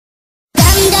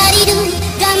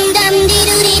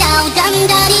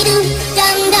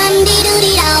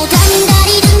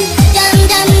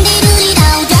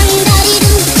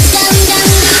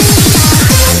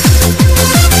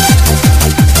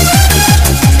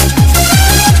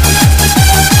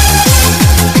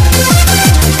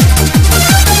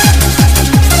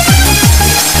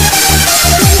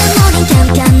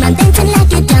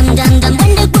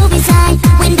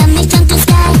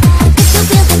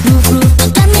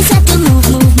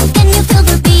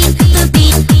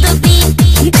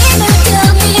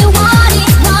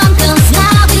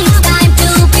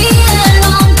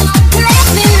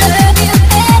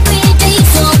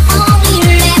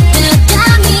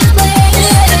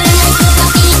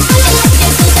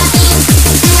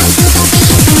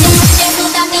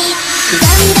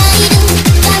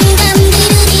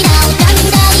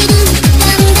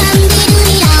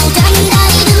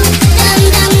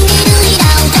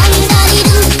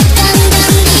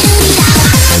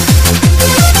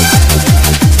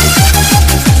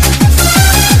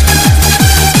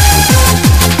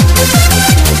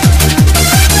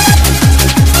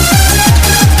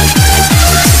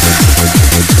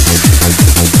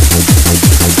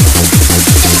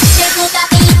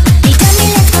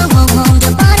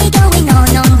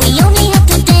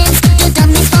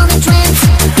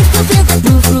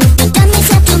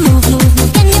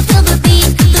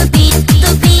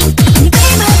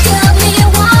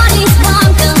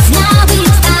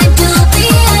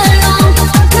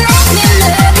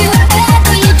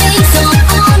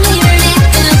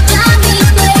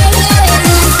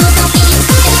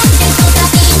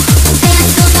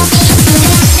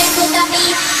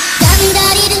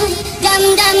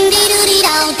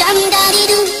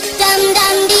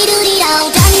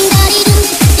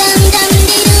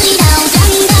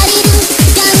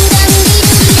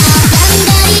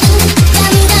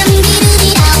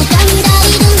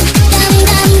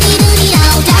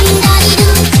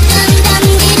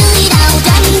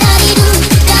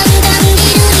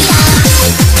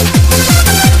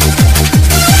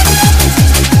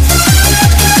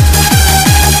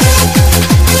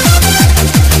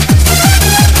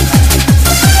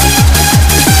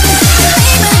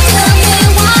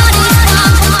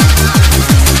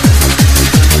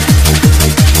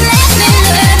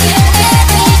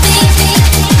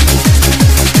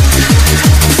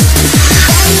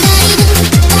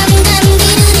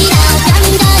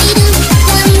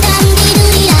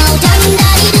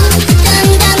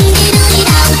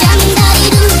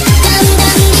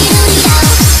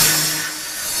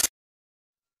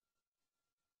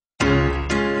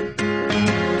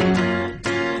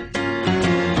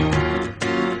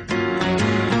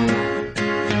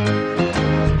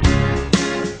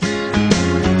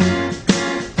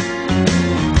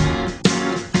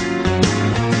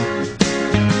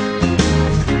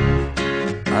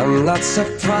I'm not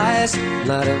surprised,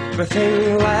 not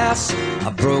everything lasts.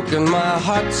 I've broken my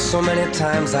heart so many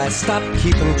times I stopped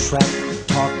keeping track.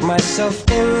 Talk myself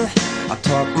in, I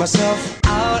talk myself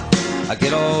out. I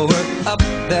get all worked up,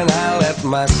 then I let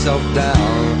myself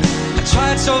down. I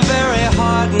tried so very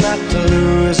hard not to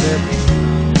lose it.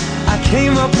 I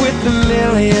came up with a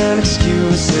million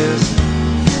excuses.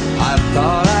 I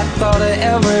thought of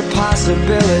every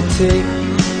possibility.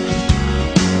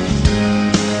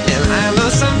 And I know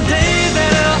someday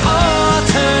that it'll all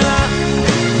turn out.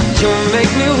 You'll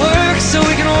make me work so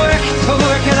we can work to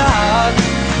work it out.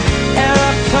 And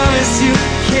I promise you,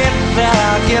 kid, that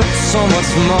I'll give so much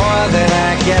more than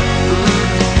I get.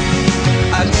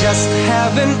 I just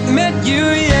haven't met you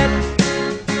yet.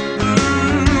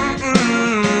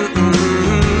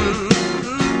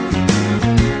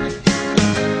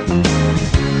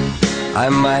 I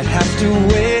might have to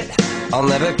wait, I'll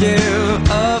never give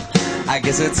up. I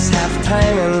guess it's half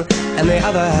timing and the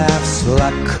other half's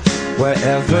luck.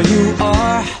 Wherever you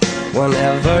are,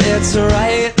 whenever it's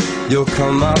right, you'll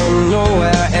come out of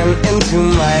nowhere and into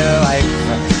my life.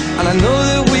 And I know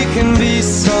that we can be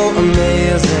so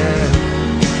amazing.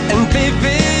 And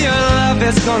baby, your love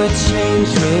is gonna change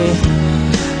me.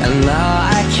 And now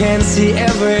I can see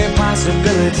every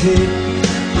possibility.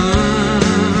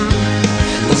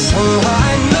 And somehow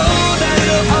I know that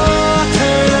it'll all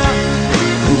turn out.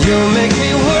 And you'll make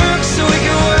me work so we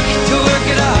can work to work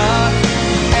it out.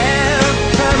 And I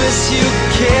promise you,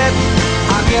 kid,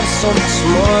 I'll give so much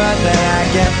more than I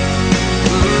get.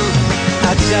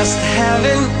 I just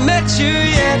haven't met you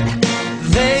yet.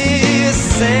 They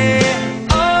say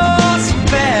all's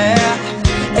fair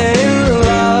in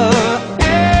love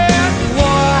and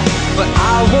war, but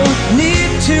I won't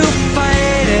need to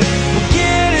fight it. We'll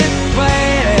get it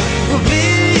right, we'll be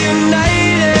united.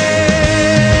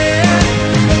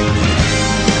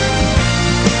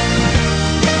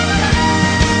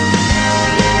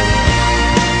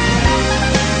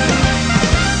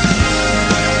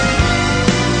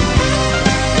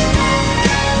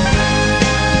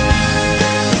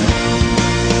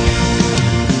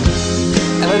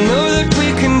 I know that we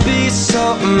can be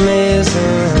so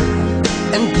amazing.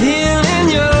 And being in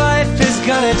your life is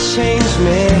gonna change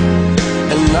me.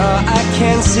 And now I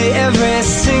can see every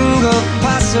single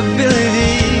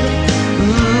possibility.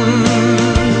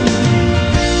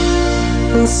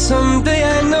 And someday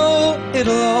I know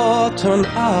it'll all turn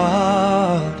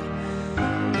out.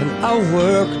 And I'll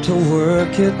work to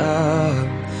work it out.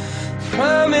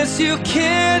 Promise you,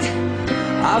 kid,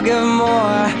 I'll give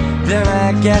more than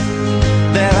I get.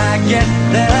 Then I get,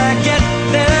 then I get,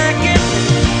 then I get.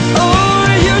 Oh,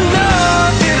 you know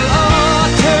it'll all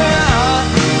turn out.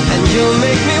 And you'll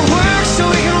make me work so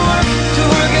we can work to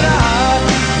work it out.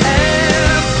 And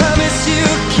I promise you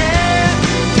can,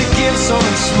 to give so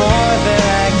much more than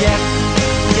I get.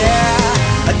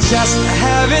 Yeah, I just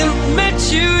haven't met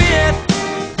you yet.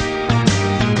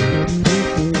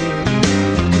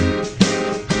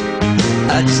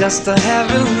 I just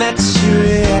haven't met you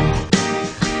yet.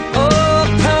 Oh,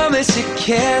 promise you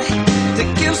can, to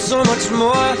give so much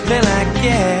more than I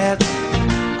get.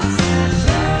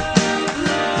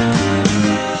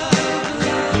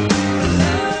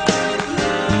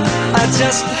 I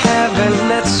just haven't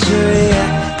met you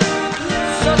yet.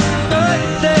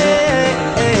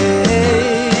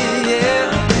 Yeah,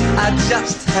 I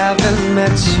just haven't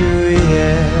met you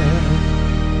yet.